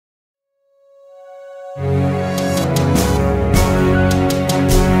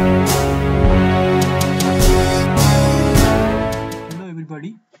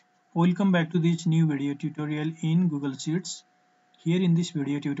Welcome back to this new video tutorial in Google Sheets. Here in this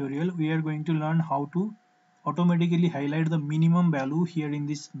video tutorial, we are going to learn how to automatically highlight the minimum value here in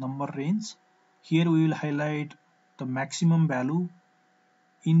this number range. Here we will highlight the maximum value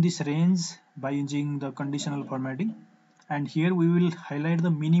in this range by using the conditional formatting. And here we will highlight the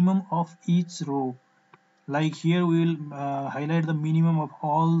minimum of each row. Like here we will highlight the minimum of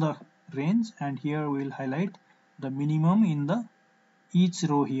all the range, and here we will highlight the minimum in the each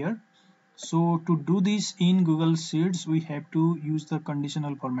row here. So to do this in Google Sheets, we have to use the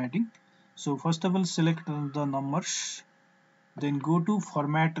conditional formatting. So first of all, select the numbers, then go to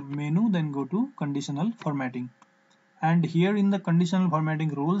format menu, then go to conditional formatting. And here in the conditional formatting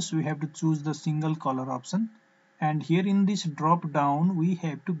rules, we have to choose the single color option. And here in this drop down, we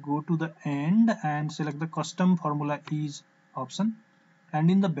have to go to the end and select the custom formula is option. And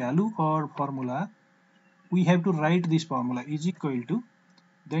in the value or formula, we have to write this formula is equal to,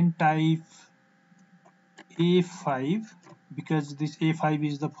 then type A5, because this A5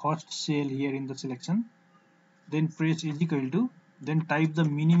 is the first cell here in the selection. Then press is equal to, then type the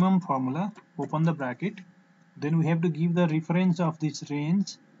minimum formula, open the bracket. Then we have to give the reference of this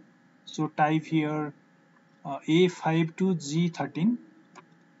range. So type here A5 to G13,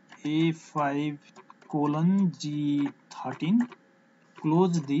 A5 colon G13,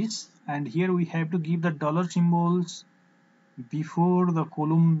 close this, and here we have to give the dollar symbols before the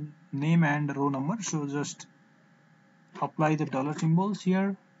column name and row number. So just apply the dollar symbols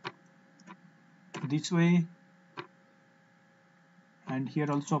here this way, and here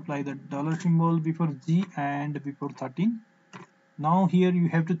also apply the dollar symbol before G and before 13. Now here you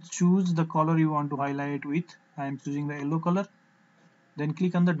have to choose the color you want to highlight with. I am choosing the yellow color. Then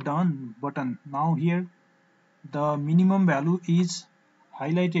click on the done button. Now here the minimum value is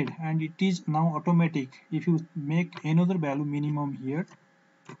highlighted and it is now automatic. If you make another value minimum here,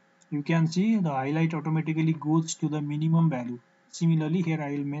 you can see the highlight automatically goes to the minimum value. Similarly, here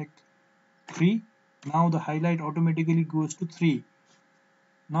I will make 3. Now the highlight automatically goes to 3.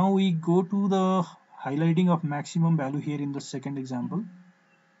 Now we go to the highlighting of maximum value here in the second example.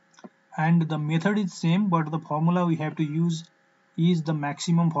 And the method is same, but the formula we have to use is the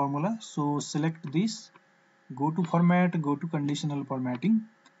maximum formula. So select this, go to format, go to conditional formatting,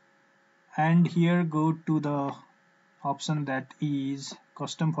 and here go to the option that is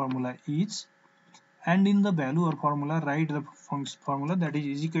custom formula is, and in the value or formula write the formula that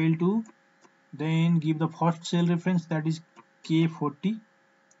is equal to, then give the first cell reference that is K40,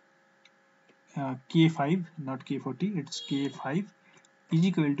 K5, not K40, it's K5 is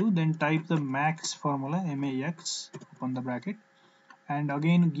equal to, then type the max formula max, open the bracket, and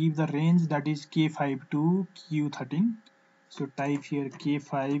again give the range that is K5 to Q13. So type here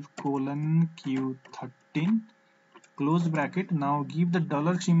K5 colon Q13, close bracket. Now give the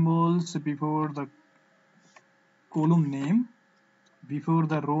dollar symbols before the column name, before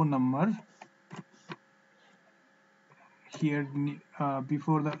the row number. Here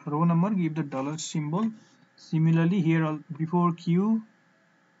before the row number, give the dollar symbol. Similarly here before Q,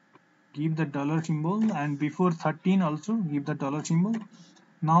 give the dollar symbol, and before 13 also give the dollar symbol.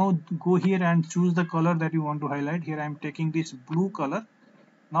 Now go here and choose the color that you want to highlight. Here I am taking this blue color.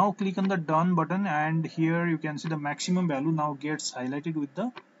 Now click on the done button, and here you can see the maximum value now gets highlighted with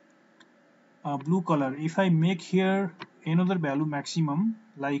the blue color. If I make here another value maximum,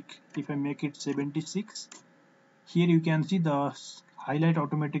 like if I make it 76, here you can see the highlight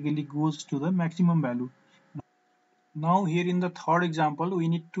automatically goes to the maximum value. Now here in the third example, we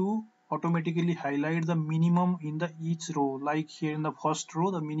need to automatically highlight the minimum in the each row. Like here in the first row,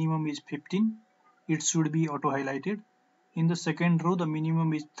 the minimum is 15, it should be auto highlighted. In the second row, the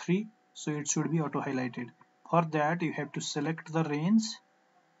minimum is 3, so it should be auto highlighted. For that you have to select the range,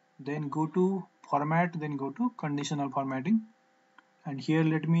 then go to format, then go to conditional formatting, and here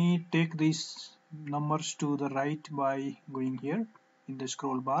let me take these numbers to the right by going here in the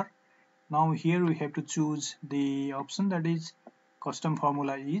scroll bar. Now here we have to choose the option that is custom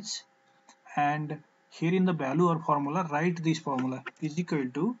formula is, and here in the value or formula write this formula is equal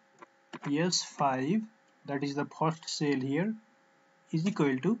to S5, that is the first cell here, is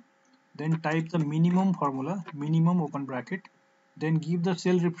equal to, then type the minimum formula, minimum open bracket, then give the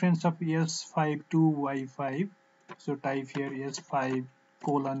cell reference of S5 to Y5. So type here S5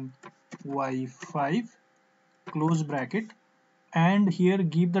 colon Y5, close bracket, and here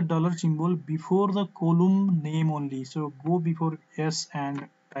give the dollar symbol before the column name only. So go before S and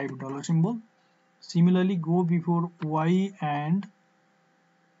type dollar symbol. Similarly go before Y and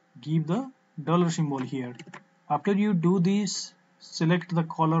give the dollar symbol here. After you do this, select the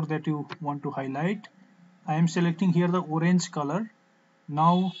color that you want to highlight. I am selecting here the orange color.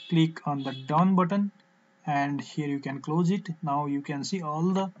 Now click on the done button, and here you can close it. Now you can see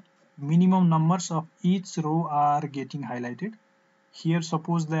all the minimum numbers of each row are getting highlighted. Here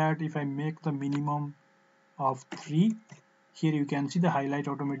suppose that if I make the minimum of 3, here you can see the highlight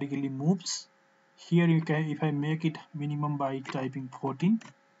automatically moves. Here you can, if I make it minimum by typing 14,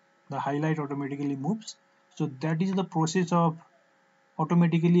 the highlight automatically moves. So that is the process of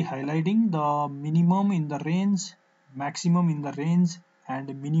automatically highlighting the minimum in the range, maximum in the range,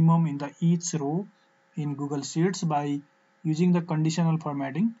 and minimum in the each row in Google Sheets by using the conditional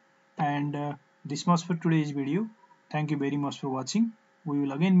formatting. And this much for today's video. Thank you very much for watching. We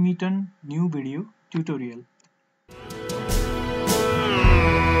will again meet on new video tutorial.